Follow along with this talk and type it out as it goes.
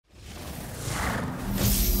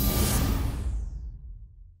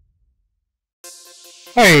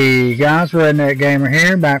Hey guys, Redneck Gamer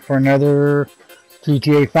here, back for another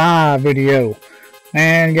GTA 5 video.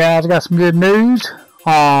 And guys, I got some good news.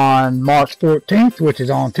 On March 14th, which is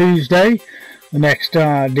on Tuesday, the next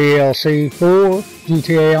DLC for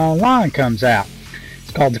GTA Online comes out.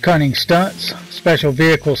 It's called the Cunning Stunts Special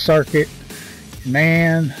Vehicle Circuit.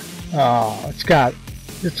 Man, it's going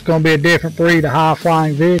to be a different breed of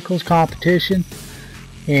high-flying vehicles competition,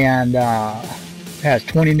 and has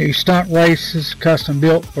 20 new stunt races custom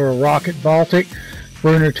built for Rocket Baltic,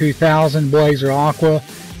 Bruner 2000, Blazer Aqua,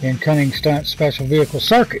 and Cunning Stunt Special Vehicle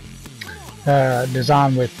Circuit.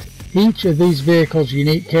 Designed with each of these vehicles'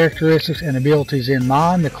 unique characteristics and abilities in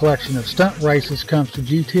mind, the collection of stunt races comes to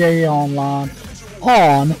GTA Online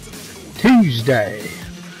on Tuesday.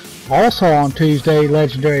 Also on Tuesday,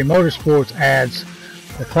 Legendary Motorsports adds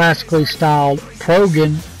the classically styled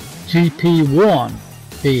Progan GP1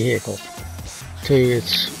 vehicle to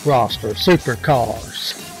its roster of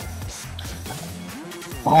supercars.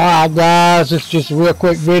 Alright guys, it's just a real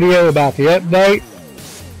quick video about the update.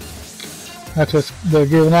 That's what they're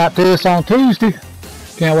giving out to us on Tuesday.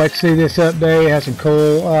 Can't wait to see this update. It has some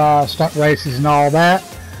cool stunt races and all that.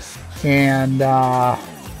 And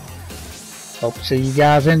hope to see you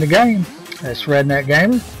guys in the game. That's Redneck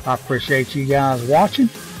Gamer. I appreciate you guys watching.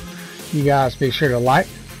 You guys be sure to like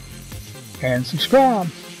and subscribe.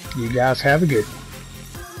 You guys have a good one.